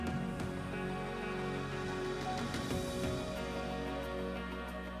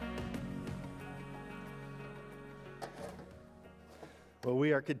Well,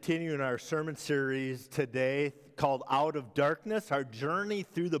 we are continuing our sermon series today called Out of Darkness, our journey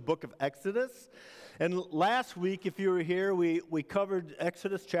through the book of Exodus. And last week, if you were here, we covered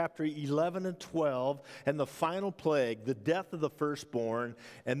Exodus chapter 11 and 12 and the final plague, the death of the firstborn,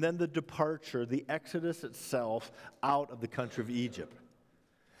 and then the departure, the Exodus itself out of the country of Egypt.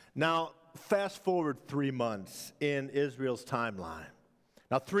 Now, fast forward 3 months in Israel's timeline.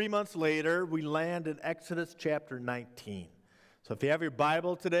 Now, 3 months later, we land in Exodus chapter 19. So if you have your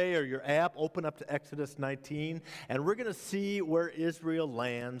Bible today or your app, open up to Exodus 19, and we're going to see where Israel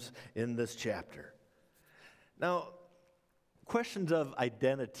lands in this chapter. Now, questions of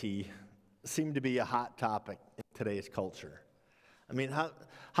identity seem to be a hot topic in today's culture. I mean,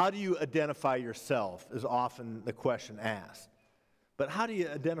 how do you identify yourself is often the question asked. But how do you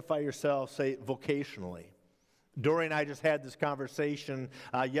identify yourself, say, vocationally? Dory and I just had this conversation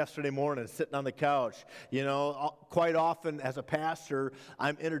yesterday morning, sitting on the couch. You know, quite often as a pastor,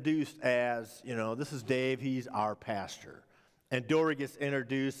 I'm introduced as, this is Dave, he's our pastor. And Dory gets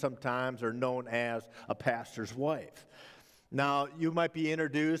introduced sometimes or known as a pastor's wife. Now, you might be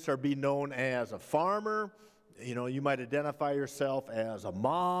introduced or be known as a farmer. You might identify yourself as a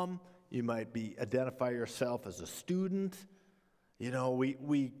mom. You might identify yourself as a student.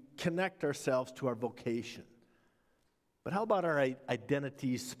 We connect ourselves to our vocation. But how about our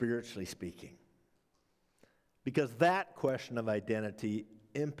identities spiritually speaking? Because that question of identity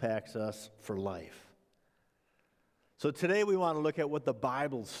impacts us for life. So today we want to look at what the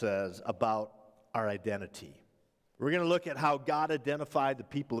Bible says about our identity. We're going to look at how God identified the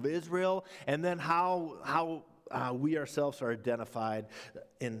people of Israel, and then how we ourselves are identified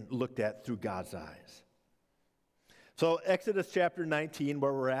and looked at through God's eyes. So Exodus chapter 19,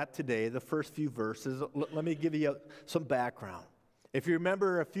 where we're at today, the first few verses, let me give you some background. If you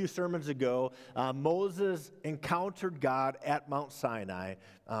remember a few sermons ago, Moses encountered God at Mount Sinai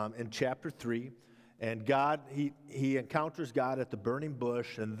in chapter 3. And he encounters God at the burning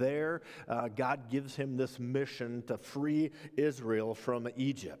bush, and there God gives him this mission to free Israel from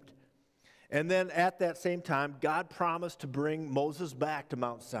Egypt. And then at that same time, God promised to bring Moses back to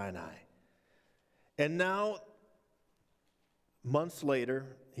Mount Sinai. And now, months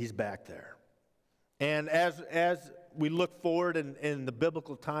later, he's back there. And as we look forward in the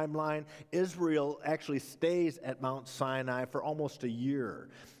biblical timeline, Israel actually stays at Mount Sinai for almost a year.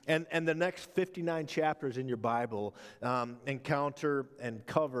 And the next 59 chapters in your Bible encounter and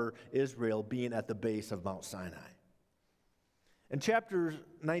cover Israel being at the base of Mount Sinai. And chapter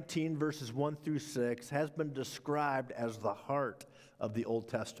 19, verses 1 through 6, has been described as the heart of the Old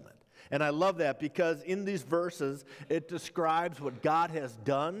Testament. And I love that because in these verses, it describes what God has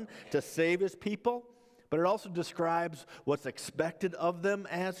done to save his people, but it also describes what's expected of them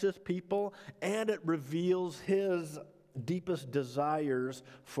as his people, and it reveals his deepest desires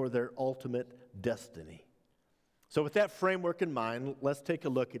for their ultimate destiny. So with that framework in mind, let's take a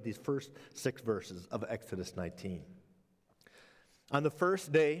look at these first 6 verses of Exodus 19. On the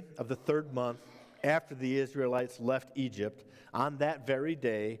first day of the 3rd month, after the Israelites left Egypt, on that very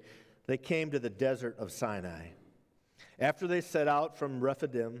day, they came to the desert of Sinai. After they set out from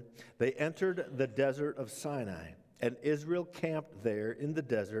Rephidim, they entered the desert of Sinai, and Israel camped there in the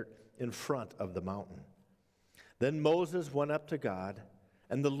desert in front of the mountain. Then Moses went up to God,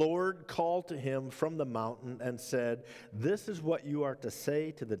 and the Lord called to him from the mountain and said, "This is what you are to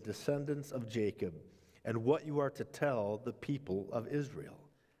say to the descendants of Jacob, and what you are to tell the people of Israel.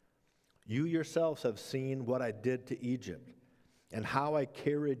 You yourselves have seen what I did to Egypt, and how I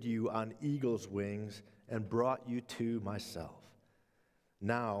carried you on eagle's wings and brought you to myself.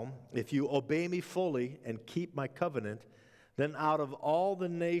 Now, if you obey me fully and keep my covenant, then out of all the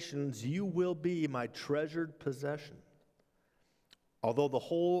nations you will be my treasured possession. Although the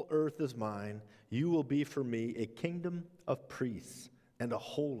whole earth is mine, you will be for me a kingdom of priests and a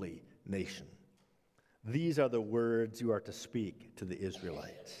holy nation. These are the words you are to speak to the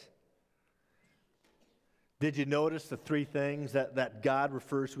Israelites." Did you notice the 3 things that God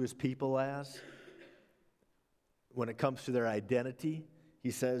refers to his people as? When it comes to their identity,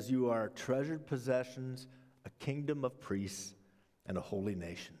 he says, you are treasured possessions, a kingdom of priests, and a holy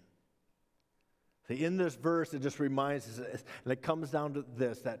nation. See, in this verse, it just reminds us, and it comes down to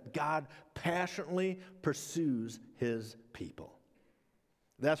this, that God passionately pursues his people.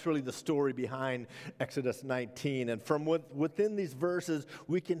 That's really the story behind Exodus 19. And from within these verses,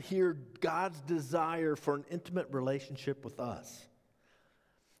 we can hear God's desire for an intimate relationship with us.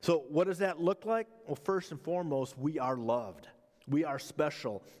 So what does that look like? Well, first and foremost, we are loved. We are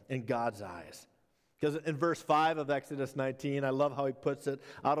special in God's eyes. Because in verse 5 of Exodus 19, I love how he puts it,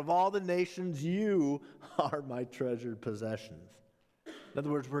 out of all the nations, you are my treasured possessions. In other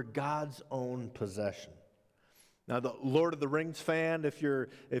words, we're God's own possession. Now, the Lord of the Rings fan, if you're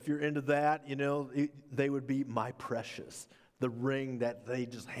into that, they would be my precious, the ring that they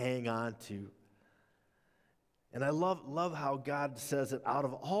just hang on to. And I love how God says it, out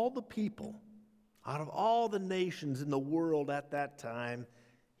of all the people, out of all the nations in the world at that time,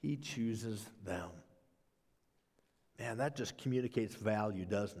 he chooses them. Man, that just communicates value,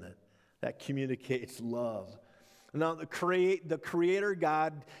 doesn't it? That communicates love. Now, the Creator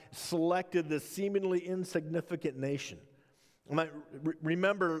God selected this seemingly insignificant nation.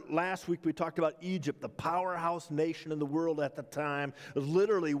 Remember last week we talked about Egypt, the powerhouse nation in the world at the time, was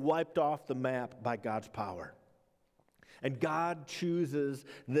literally wiped off the map by God's power. And God chooses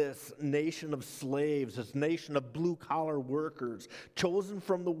this nation of slaves, this nation of blue-collar workers, chosen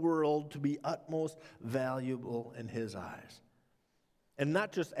from the world to be utmost valuable in his eyes. And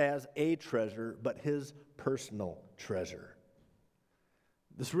not just as a treasure, but his personal treasure.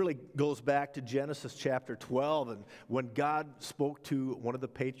 This really goes back to Genesis chapter 12, and when God spoke to one of the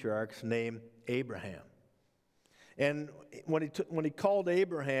patriarchs named Abraham. And when he called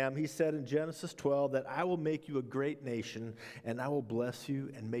Abraham, he said in Genesis 12 that I will make you a great nation, and I will bless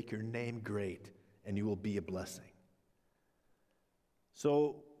you and make your name great, and you will be a blessing.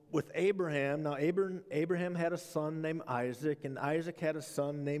 So with Abraham, now Abraham had a son named Isaac, and Isaac had a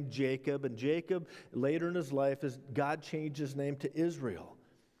son named Jacob, and Jacob, later in his life, God changed his name to Israel.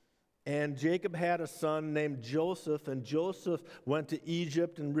 And Jacob had a son named Joseph, and Joseph went to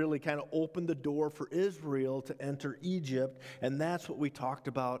Egypt and really kind of opened the door for Israel to enter Egypt, and that's what we talked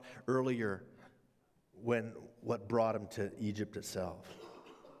about earlier, what brought him to Egypt itself.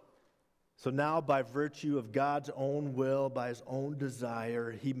 So now, by virtue of God's own will, by his own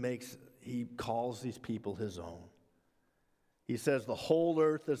desire, he calls these people his own. He says, the whole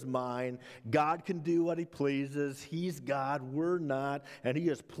earth is mine. God can do what he pleases. He's God, we're not, and he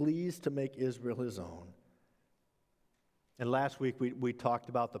is pleased to make Israel his own. And last week we talked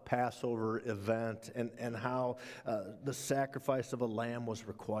about the Passover event and how the sacrifice of a lamb was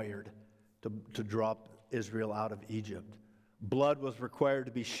required to draw Israel out of Egypt. Blood was required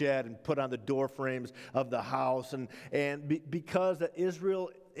to be shed and put on the doorframes of the house. Because Israel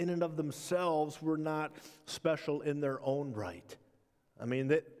in and of themselves were not special in their own right. I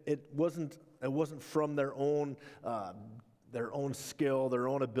mean, it wasn't from their own skill, their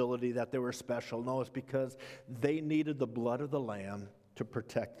own ability that they were special. No, it's because they needed the blood of the lamb to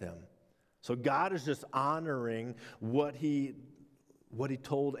protect them. So God is just honoring what he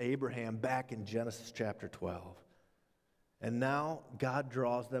told Abraham back in Genesis chapter 12. And now God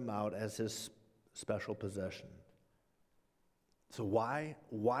draws them out as his special possession. So why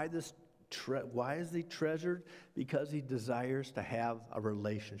is he treasured? Because he desires to have a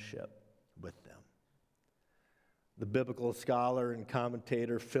relationship with them. The biblical scholar and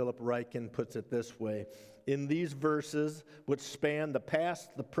commentator Philip Ryken puts it this way: in these verses, which span the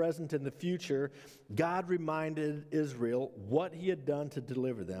past, the present, and the future, God reminded Israel what he had done to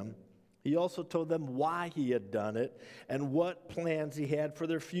deliver them. He also told them why he had done it and what plans he had for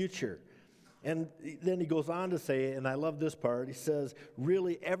their future. And then he goes on to say, and I love this part, he says,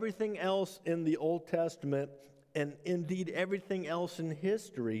 really everything else in the Old Testament, and indeed everything else in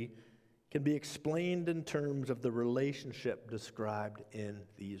history, can be explained in terms of the relationship described in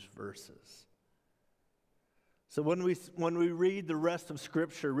these verses. So when we read the rest of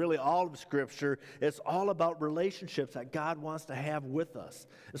Scripture, really all of Scripture, it's all about relationships that God wants to have with us.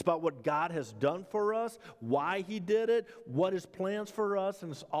 It's about what God has done for us, why he did it, what his plans for us,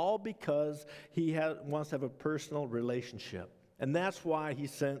 and it's all because he wants to have a personal relationship. And that's why he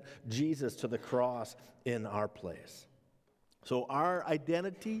sent Jesus to the cross in our place. So our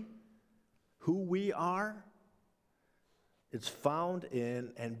identity, who we are, it's found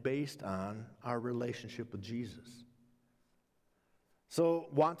in and based on our relationship with Jesus. So,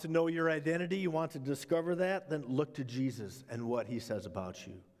 want to know your identity? You want to discover that? Then look to Jesus and what he says about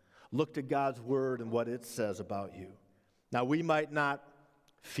you. Look to God's word and what it says about you. Now, we might not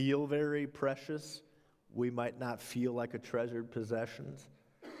feel very precious. We might not feel like a treasured possession.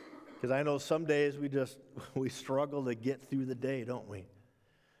 Because I know some days we struggle to get through the day, don't we?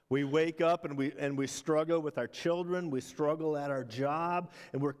 We wake up and we struggle with our children, we struggle at our job,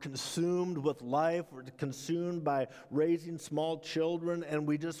 and we're consumed with life, we're consumed by raising small children, and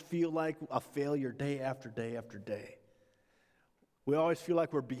we just feel like a failure day after day after day. We always feel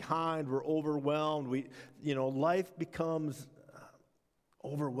like we're behind, we're overwhelmed. Life becomes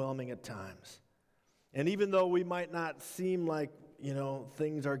overwhelming at times. And even though we might not seem like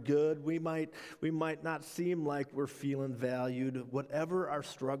things are good, we might not seem like we're feeling valued. Whatever our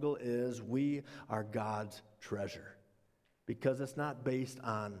struggle is, we are God's treasure because it's not based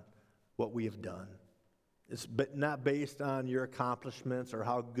on what we have done. It's not based on your accomplishments or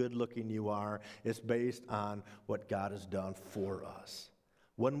how good looking you are. It's based on what God has done for us.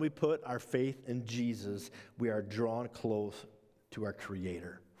 When we put our faith in Jesus, we are drawn close to our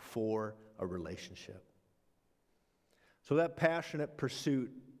Creator for a relationship. So that passionate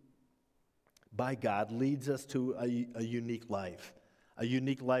pursuit by God leads us to a unique life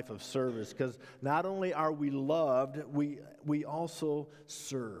of service, because not only are we loved, we also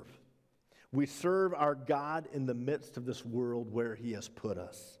serve. We serve our God in the midst of this world where He has put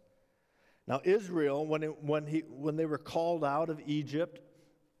us. Now, Israel, when they were called out of Egypt,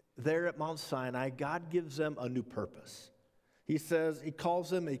 there at Mount Sinai, God gives them a new purpose. He calls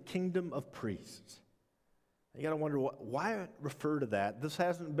them a kingdom of priests. You got to wonder, why refer to that? This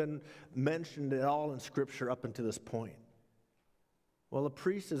hasn't been mentioned at all in Scripture up until this point. Well, a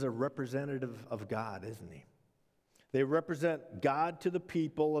priest is a representative of God, isn't he? They represent God to the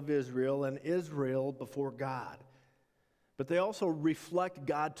people of Israel and Israel before God. But they also reflect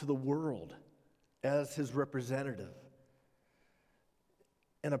God to the world as His representative.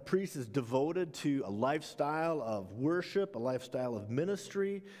 And a priest is devoted to a lifestyle of worship, a lifestyle of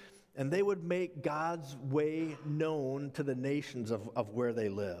ministry, and they would make God's way known to the nations of where they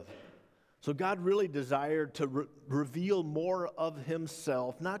live. So God really desired to reveal more of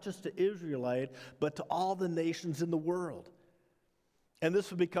Himself, not just to Israelite, but to all the nations in the world. And this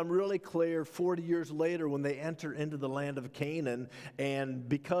would become really clear 40 years later when they enter into the land of Canaan. And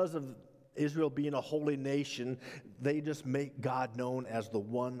because of Israel being a holy nation, they just make God known as the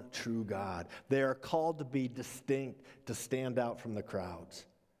one true God. They are called to be distinct, to stand out from the crowds.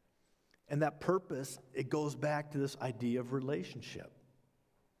 And that purpose, it goes back to this idea of relationship.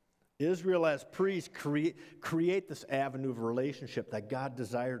 Israel as priests create this avenue of relationship that God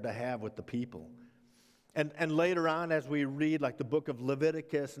desired to have with the people. And later on, as we read like the book of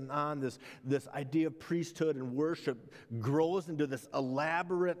Leviticus and on, this idea of priesthood and worship grows into this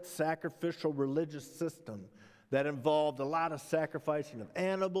elaborate sacrificial religious system that involved a lot of sacrificing of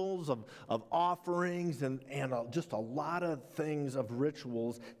animals, of offerings, and just a lot of things of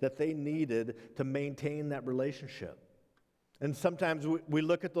rituals that they needed to maintain that relationship. And sometimes we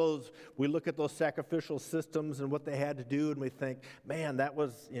look at those sacrificial systems and what they had to do, and we think, man, that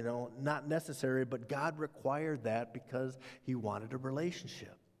was, not necessary, but God required that because He wanted a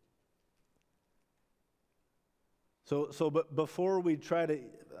relationship. But before we try to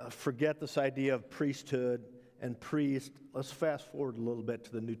forget this idea of priesthood and priest, let's fast forward a little bit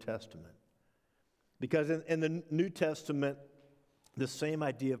to the New Testament. Because in the New Testament, the same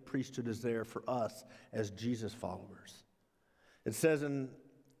idea of priesthood is there for us as Jesus followers. It says in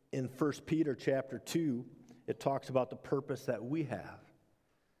 1 Peter chapter 2, it talks about the purpose that we have.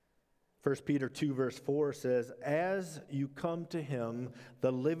 1 Peter 2 verse 4 says, as you come to Him,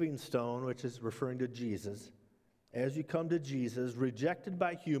 the living stone, which is referring to Jesus, as you come to Jesus, rejected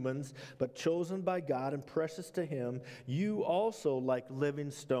by humans, but chosen by God and precious to Him, you also, like living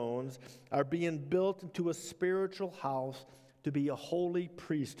stones, are being built into a spiritual house to be a holy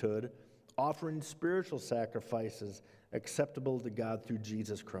priesthood, offering spiritual sacrifices acceptable to God through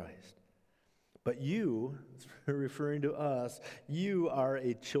Jesus Christ. But you, referring to us, you are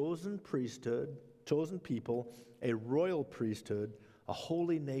a chosen priesthood, chosen people, a royal priesthood, a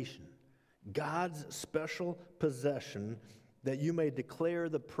holy nation, God's special possession, that you may declare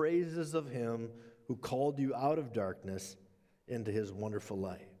the praises of Him who called you out of darkness into His wonderful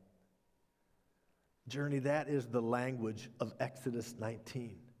light. Journey, that is the language of Exodus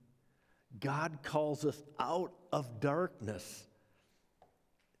 19. God calls us out of darkness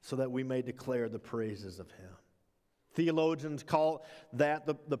so that we may declare the praises of Him. Theologians call that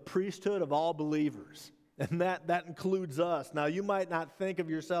the priesthood of all believers, and that includes us. Now, you might not think of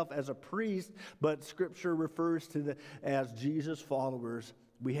yourself as a priest, but Scripture refers to as Jesus followers.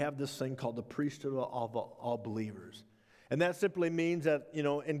 We have this thing called the priesthood of all believers. And that simply means that,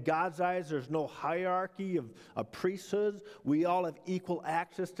 in God's eyes, there's no hierarchy of priesthoods. We all have equal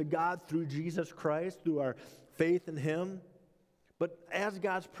access to God through Jesus Christ, through our faith in Him. But as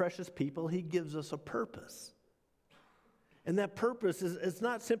God's precious people, He gives us a purpose. And that purpose is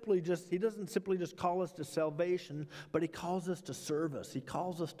not simply just, He doesn't simply just call us to salvation, but He calls us to service. He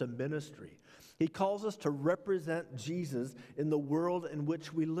calls us to ministry. He calls us to represent Jesus in the world in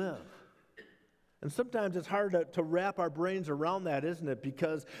which we live. And sometimes it's hard to wrap our brains around that, isn't it?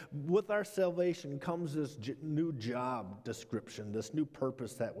 Because with our salvation comes this new job description, this new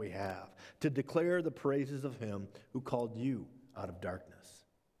purpose that we have, to declare the praises of Him who called you out of darkness.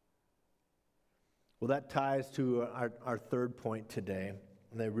 Well, that ties to our third point today.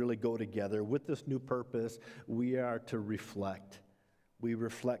 And they really go together. With this new purpose, we are to reflect. We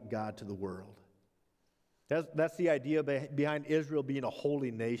reflect God to the world. That's the idea behind Israel being a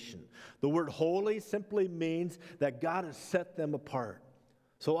holy nation. The word holy simply means that God has set them apart.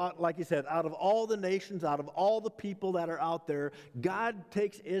 So like he said, out of all the nations, out of all the people that are out there, God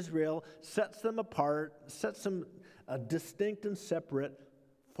takes Israel, sets them apart, sets them distinct and separate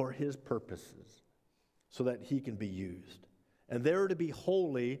for his purposes so that he can be used. And they're to be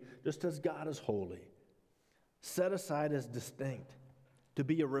holy just as God is holy, set aside as distinct, to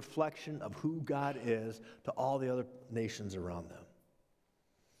be a reflection of who God is to all the other nations around them.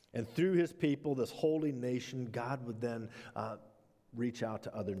 And through his people, this holy nation, God would then reach out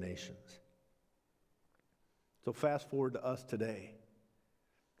to other nations. So fast forward to us today.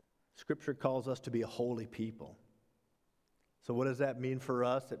 Scripture calls us to be a holy people. So what does that mean for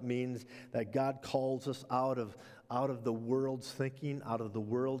us? It means that God calls us out of the world's thinking, out of the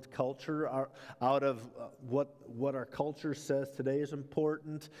world culture, out of what our culture says today is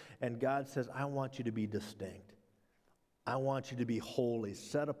important. And God says, I want you to be distinct. I want you to be holy,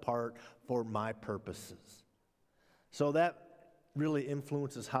 set apart for my purposes. So that really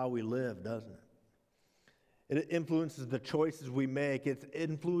influences how we live, doesn't it? It influences the choices we make. It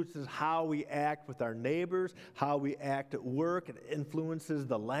influences how we act with our neighbors, how we act at work. It influences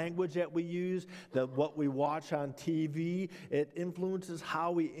the language that we use, what we watch on TV. It influences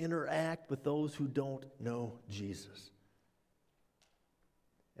how we interact with those who don't know Jesus.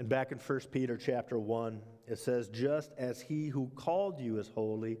 And back in 1 Peter chapter 1, it says, just as he who called you is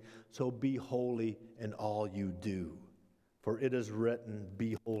holy, so be holy in all you do. For it is written,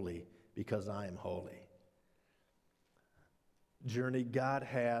 be holy, because I am holy. Journey, God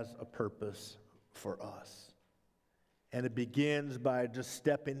has a purpose for us. And it begins by just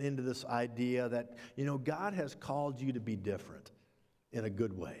stepping into this idea that, God has called you to be different in a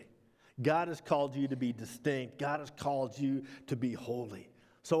good way. God has called you to be distinct. God has called you to be holy.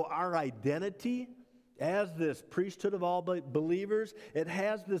 So our identity as this priesthood of all believers, it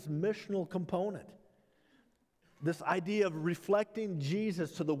has this missional component. This idea of reflecting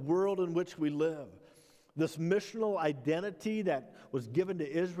Jesus to the world in which we live. This missional identity that was given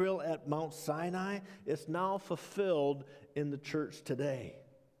to Israel at Mount Sinai is now fulfilled in the church today.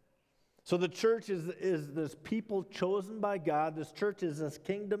 So the church is this people chosen by God. This church is this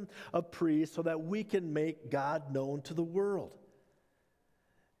kingdom of priests so that we can make God known to the world.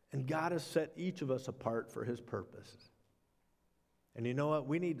 And God has set each of us apart for his purpose. And you know what?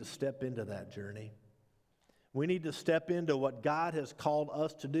 We need to step into that journey. We need to step into what God has called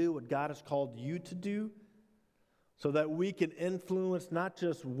us to do, what God has called you to do, so that we can influence not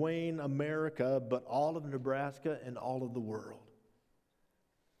just Wayne, America, but all of Nebraska and all of the world.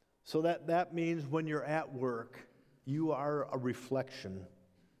 So that means when you're at work, you are a reflection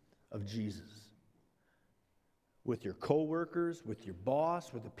of Jesus. With your coworkers, with your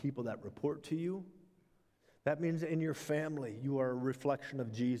boss, with the people that report to you. That means in your family, you are a reflection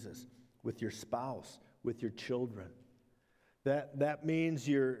of Jesus. With your spouse, with your children. That means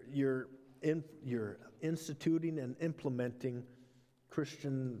you're instituting and implementing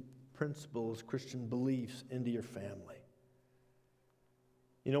Christian principles, Christian beliefs into your family.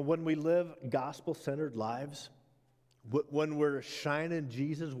 When we live gospel-centered lives, when we're shining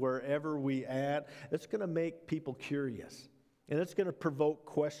Jesus wherever we at, it's going to make people curious. And it's going to provoke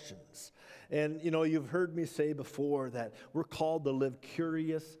questions. And, you've heard me say before that we're called to live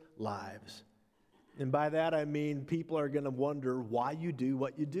curious lives. And by that I mean people are going to wonder why you do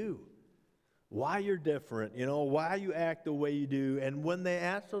what you do. Why you're different, why you act the way you do. And when they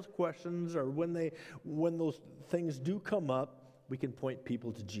ask those questions or when those things do come up, we can point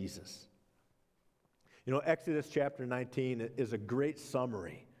people to Jesus. Exodus chapter 19 is a great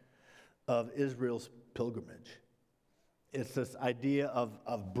summary of Israel's pilgrimage. It's this idea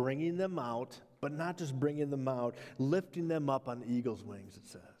of bringing them out, but not just bringing them out, lifting them up on eagle's wings, it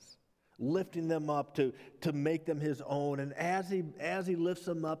says. Lifting them up to make them his own. And as he lifts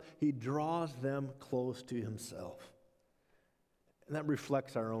them up, he draws them close to himself. And that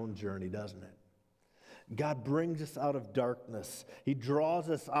reflects our own journey, doesn't it? God brings us out of darkness. He draws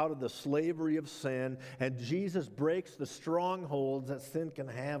us out of the slavery of sin, and Jesus breaks the strongholds that sin can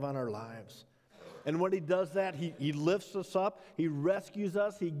have on our lives. And when he does that, he lifts us up, he rescues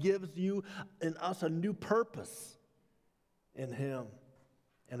us, he gives you and us a new purpose in him.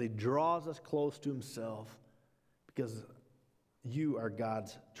 And he draws us close to himself because you are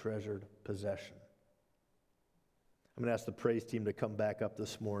God's treasured possession. I'm going to ask the praise team to come back up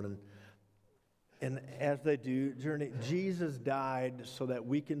this morning. And as they do, Jesus died so that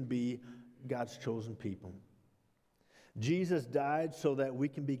we can be God's chosen people. Jesus died so that we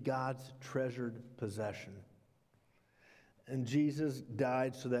can be God's treasured possession. And Jesus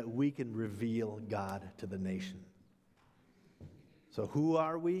died so that we can reveal God to the nation. So who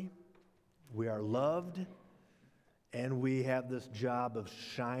are we? We are loved, and we have this job of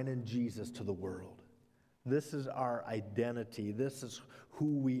shining Jesus to the world. This is our identity. This is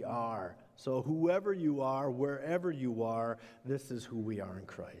who we are. So whoever you are, wherever you are, this is who we are in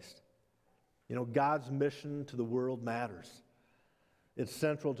Christ. You know, God's mission to the world matters. It's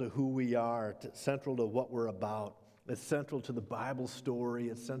central to who we are, central to what we're about. It's central to the Bible story.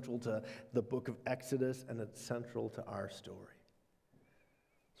 It's central to the book of Exodus, and it's central to our story.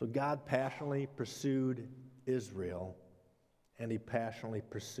 So God passionately pursued Israel, and he passionately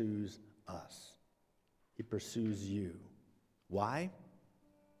pursues us. He pursues you. Why?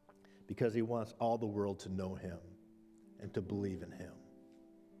 Because he wants all the world to know him and to believe in him.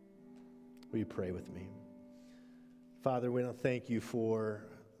 Will you pray with me? Father, we want to thank you for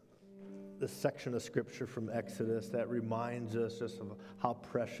this section of Scripture from Exodus that reminds us just of how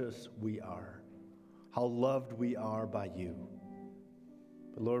precious we are, how loved we are by you.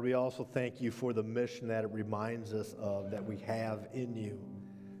 But Lord, we also thank you for the mission that it reminds us of, that we have in you,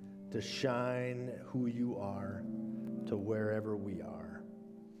 to shine who you are to wherever we are.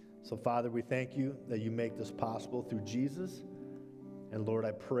 So Father, we thank you that you make this possible through Jesus. And Lord,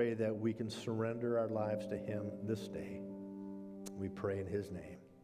 I pray that we can surrender our lives to him this day. We pray in his name.